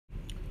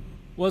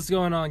What's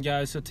going on,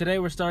 guys? So today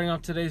we're starting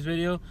off today's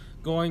video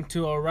going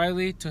to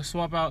O'Reilly to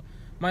swap out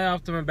my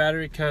Optima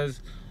battery,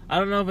 because I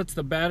don't know if it's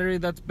the battery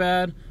that's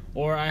bad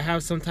or I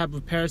have some type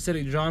of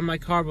parasitic draw in my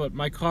car, but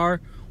my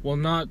car will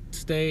not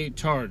stay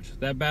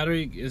charged. That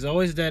battery is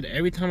always dead.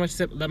 Every time I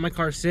let my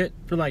car sit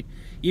for like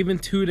even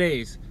 2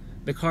 days,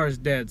 the car is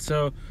dead.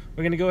 So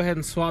we're gonna go ahead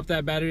and swap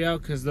that battery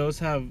out, because those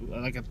have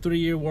like a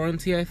 3-year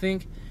warranty, I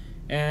think,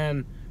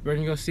 and we're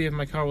gonna go see if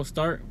my car will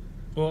start.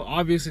 Well,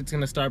 obviously it's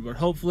gonna start, but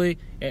hopefully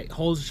it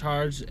holds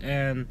charge,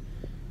 and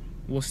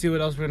we'll see what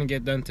else we're gonna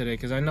get done today,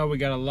 because I know we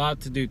got a lot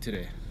to do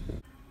today.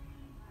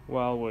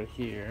 While we're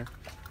here,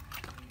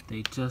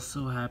 they just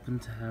so happen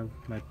to have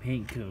my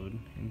paint code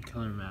in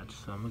color match,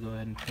 so I'm gonna go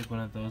ahead and pick one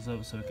of those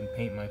up so we can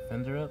paint my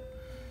fender up,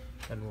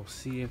 and we'll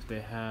see if they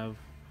have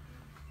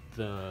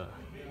the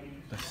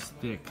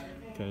stick,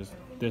 because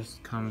this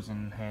comes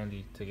in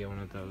handy to get one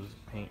of those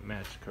paint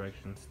match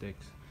correction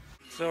sticks.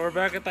 So we're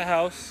back at the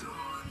house.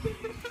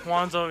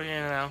 Juan's over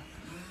here now.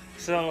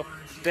 So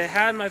they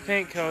had my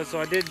paint code,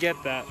 so I did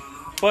get that,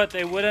 but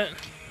they wouldn't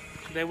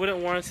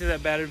warranty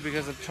that battery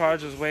because the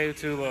charge was way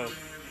too low.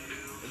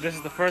 This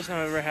is the first time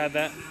I've ever had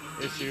that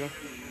issue.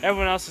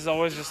 Everyone else is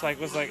always just like,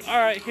 was like, all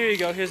right, here you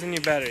go, here's a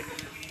new battery.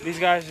 These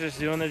guys are just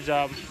doing their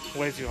job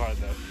way too hard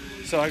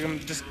though. So I'm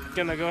just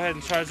gonna go ahead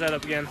and charge that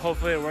up again.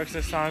 Hopefully it works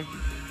this time.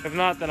 If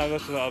not, then I'll go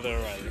to the other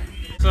O'Reilly.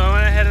 So I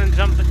went ahead and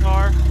jumped the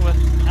car with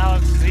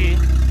Alex Z.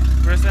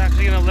 We're just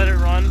actually gonna let it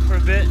run for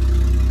a bit,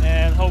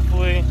 and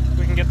hopefully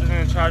we can get this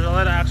thing to charge. I'll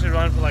let it actually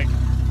run for like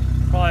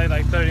probably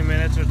like 30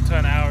 minutes or to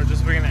an hour,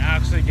 just so we're gonna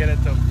actually get it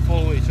to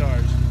fully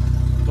charge.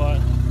 But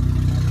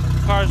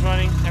the car's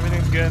running,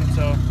 everything's good,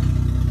 so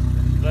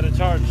let it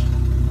charge.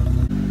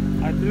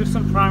 I threw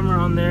some primer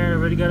on there,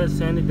 already got it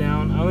sanded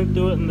down. I only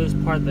threw it in this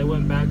part that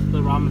went back to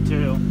the raw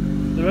material.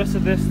 The rest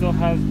of this still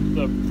has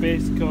the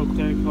base coat,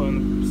 clear coat,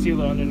 and the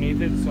sealer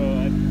underneath it,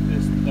 so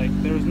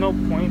there was no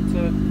point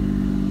to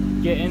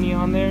get any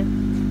on there.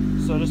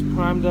 So just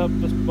primed up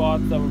the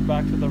spots that were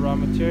back to the raw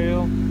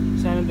material,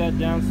 sanded that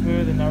down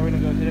smooth, and now we're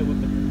gonna go hit it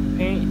with the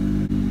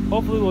paint.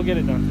 Hopefully we'll get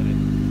it done today.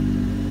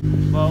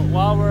 Well,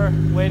 while we're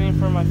waiting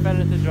for my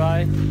fender to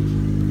dry,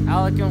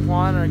 Alec and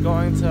Juan are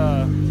going to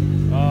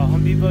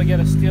Home Depot to get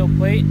a steel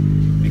plate,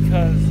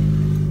 because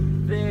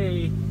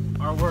they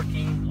are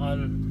working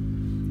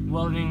on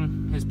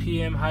welding his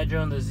PBM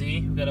Hydro and the Z.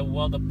 We've got to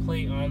weld a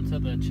plate onto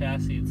the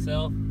chassis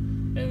itself,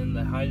 and then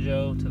the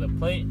Hydro to the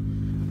plate,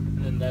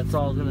 and then that's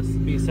all going to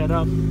be set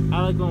up.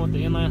 I like going with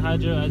the inline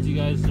Hydro, as you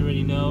guys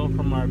already know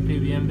from our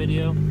PBM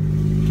video.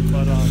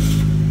 But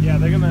yeah,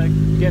 they're going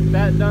to get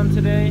that done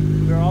today.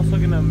 We're also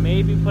going to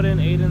maybe put in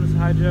Aiden's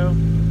Hydro,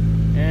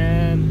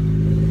 and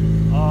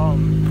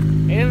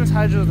Aiden's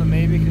Hydro is a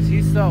maybe because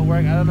he's still at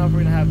work. I don't know if we're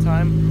going to have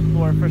time.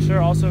 We're for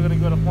sure also going to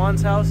go to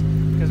Juan's house,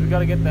 because we got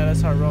to get that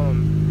SR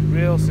rolling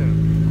real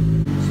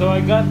soon. So I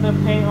got the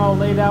paint all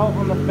laid out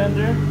on the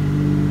fender.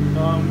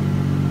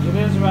 It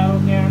is rattle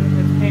can,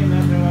 it's paint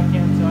master rattle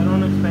can, so I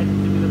don't expect it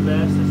to be the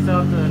best. I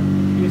still have to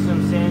do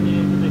some sanding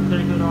and put the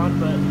clear coat on,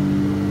 but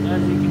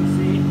as you can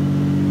see,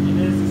 it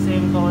is the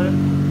same color.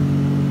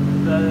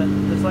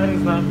 The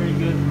sliding's not very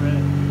good for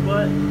it,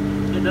 but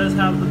it does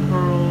have the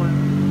pearl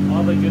and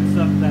all the good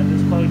stuff that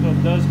this clear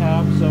coat does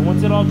have. So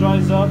once it all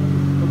dries up,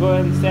 we'll go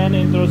ahead and sand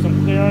it and throw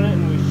some clear on it,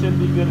 and we should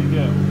be good to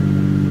go.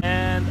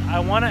 And I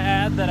want to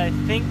add that I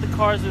think the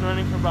car's been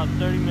running for about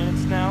 30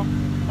 minutes now.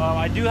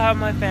 I do have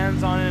my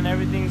fans on it and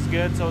everything's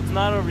good, so it's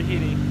not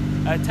overheating.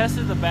 I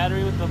tested the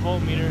battery with the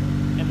voltmeter,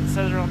 and it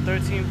says around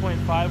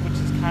 13.5, which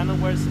is kind of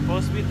where it's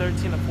supposed to be,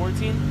 13 to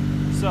 14.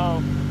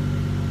 So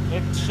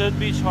it should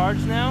be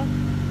charged now,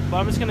 but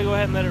I'm just going to go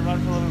ahead and let it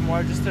run for a little bit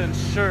more, just to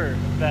ensure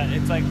that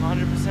it's like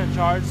 100%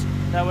 charged.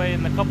 That way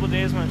in a couple of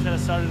days when I try to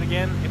start it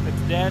again, if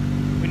it's dead,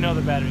 we know the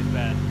battery's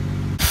bad.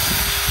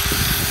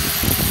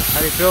 How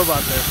do you feel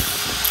about this?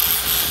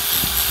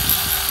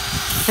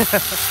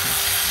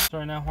 So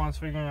right now Juan's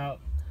figuring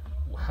out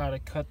how to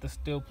cut the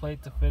steel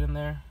plate to fit in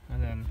there,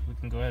 and then we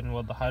can go ahead and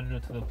weld the Hydro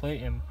to the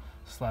plate and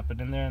slap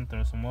it in there and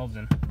throw some welds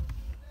in.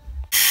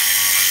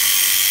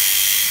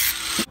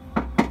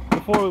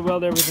 Before we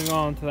weld everything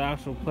on to the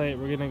actual plate,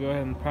 we're gonna go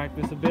ahead and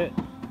practice a bit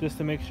just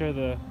to make sure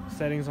the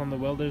settings on the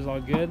welder is all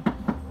good.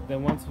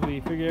 Then once we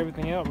figure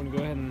everything out, we're gonna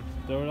go ahead and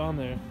throw it on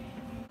there.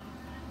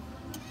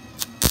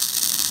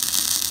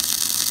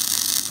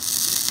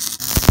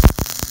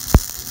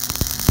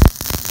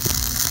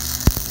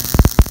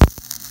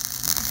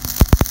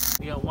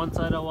 We got one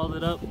side all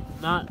welded up,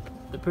 not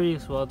the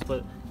prettiest welds,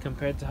 but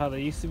compared to how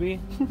they used to be,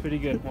 pretty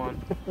good,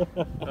 Juan.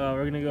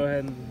 We're gonna go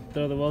ahead and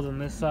throw the welds on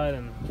this side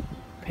and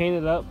paint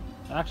it up.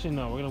 Actually,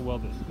 no, we're gonna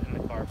weld it in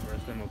the car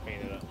first, then we'll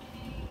paint it up.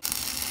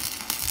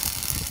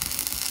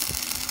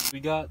 We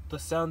got the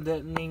sound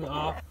deadening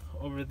off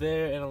over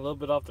there and a little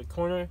bit off the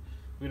corner.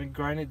 We're gonna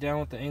grind it down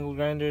with the angle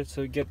grinder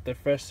to get the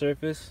fresh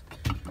surface,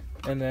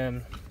 and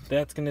then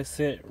that's gonna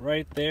sit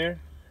right there.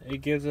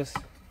 It gives us,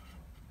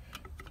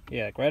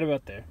 yeah, right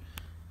about there.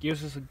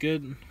 Gives us a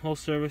good whole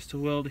surface to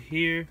weld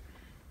here,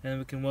 and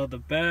we can weld the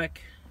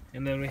back,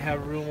 and then we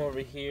have room over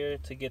here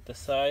to get the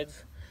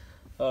sides.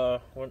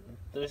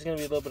 There's gonna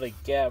be a little bit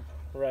of gap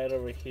right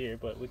over here,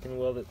 but we can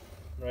weld it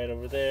right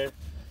over there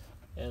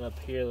and up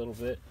here a little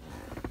bit.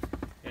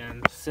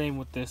 And same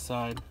with this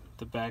side,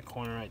 the back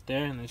corner right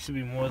there, and it should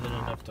be more than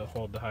enough to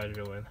hold the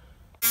hydro in.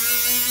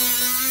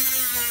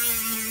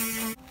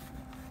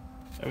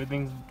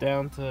 Everything's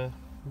down to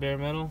bare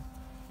metal.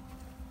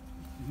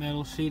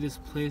 Metal sheet is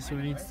placed where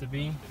it needs to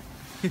be.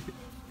 We're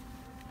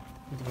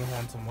gonna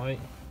want some white.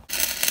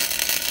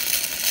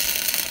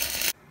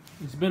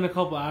 It's been a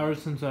couple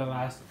hours since I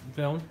last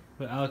filmed,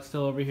 but Alex's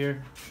still over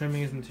here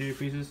trimming his interior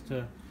pieces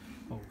to,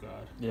 oh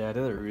god. Yeah, I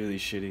did it really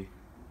shitty.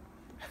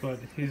 But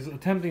he's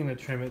attempting to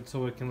trim it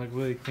so it can look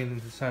really clean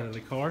inside of the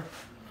car.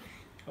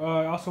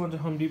 I also went to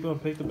Home Depot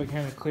and picked up a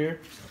can of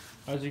clear.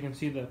 As you can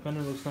see, the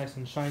fender looks nice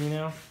and shiny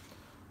now.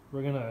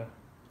 We're gonna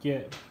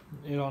get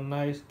it all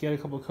nice, get a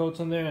couple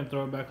coats on there, and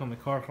throw it back on the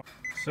car.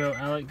 So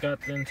Alec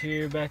got the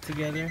interior back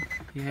together.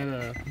 He had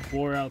to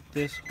bore out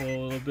this hole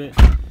a little bit,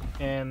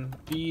 and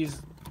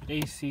these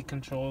AC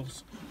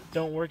controls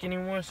don't work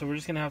anymore, so we're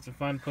just gonna have to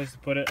find a place to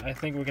put it. I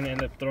think we're gonna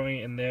end up throwing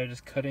it in there,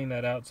 just cutting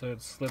that out so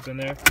it's slip in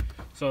there,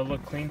 so it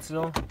look clean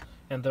still,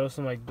 and throw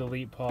some like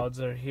delete pods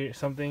or here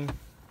something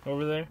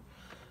over there.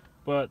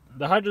 But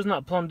the hydro's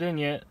not plumbed in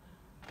yet,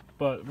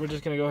 but we're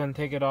just gonna go ahead and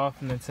take it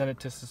off and then send it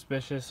to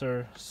Suspicious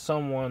or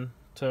someone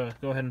to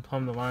go ahead and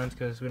plumb the lines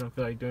because we don't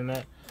feel like doing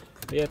that.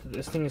 But yeah,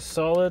 this thing is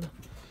solid,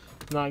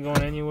 it's not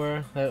going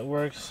anywhere. That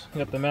works.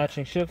 Got the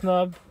matching shift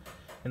knob,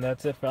 and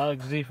that's it for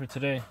Alex Z for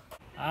today.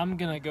 I'm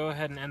gonna go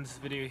ahead and end this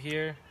video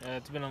here.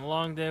 It's been a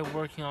long day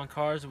working on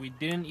cars. We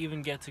didn't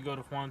even get to go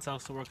to Juan's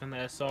house to work on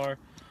the SR,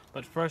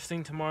 but first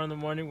thing tomorrow in the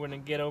morning we're gonna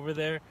get over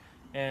there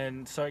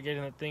and start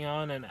getting the thing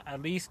on and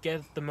at least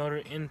get the motor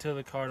into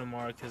the car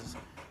tomorrow, because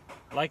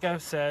like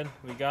I've said,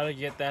 we gotta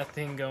get that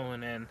thing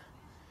going, and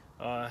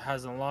it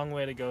has a long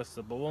way to go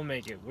still, but we'll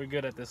make it. We're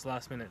good at this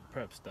last minute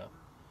prep stuff.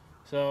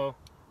 So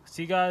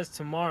see you guys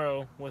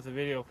tomorrow with a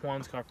video of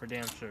Juan's car for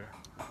damn sure.